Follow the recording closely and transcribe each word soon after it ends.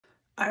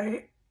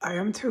I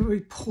am to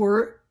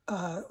report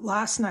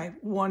last night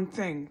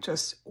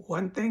just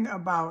one thing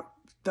about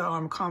the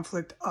armed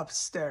conflict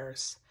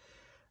upstairs.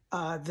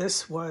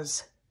 This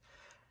was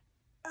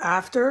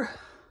after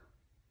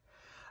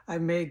I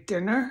made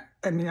dinner.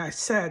 I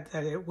said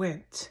that it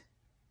went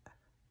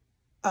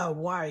a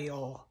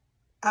while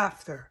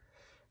after.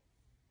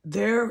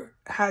 There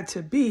had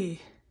to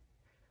be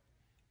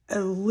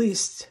at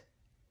least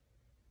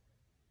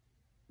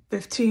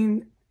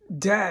 15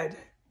 dead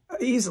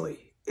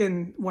easily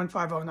in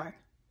 1509.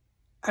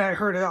 And I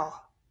heard it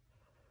all.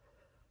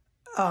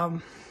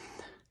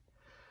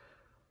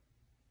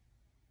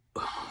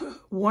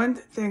 One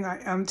thing I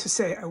am to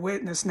say, I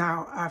witnessed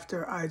now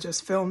after I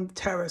just filmed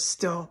terrorists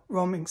still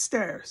roaming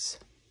stairs.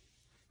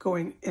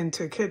 Going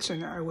into the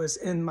kitchen, I was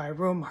in my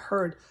room,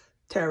 heard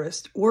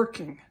terrorists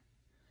working,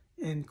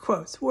 in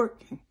quotes,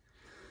 working.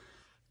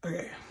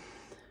 Okay.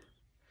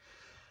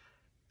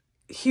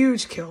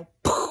 Huge kill,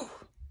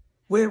 poof,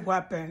 with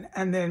weapon,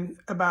 and then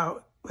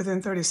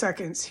within 30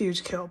 seconds,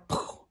 huge kill,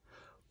 poof,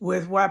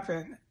 with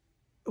weapon.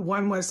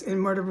 One was in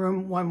murder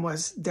room, one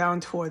was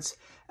down towards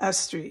S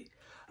Street.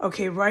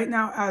 Okay, right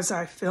now as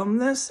I film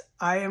this,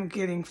 I am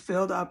getting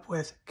filled up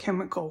with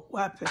chemical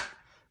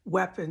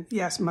weapon.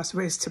 Yes, must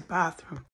race to bathroom.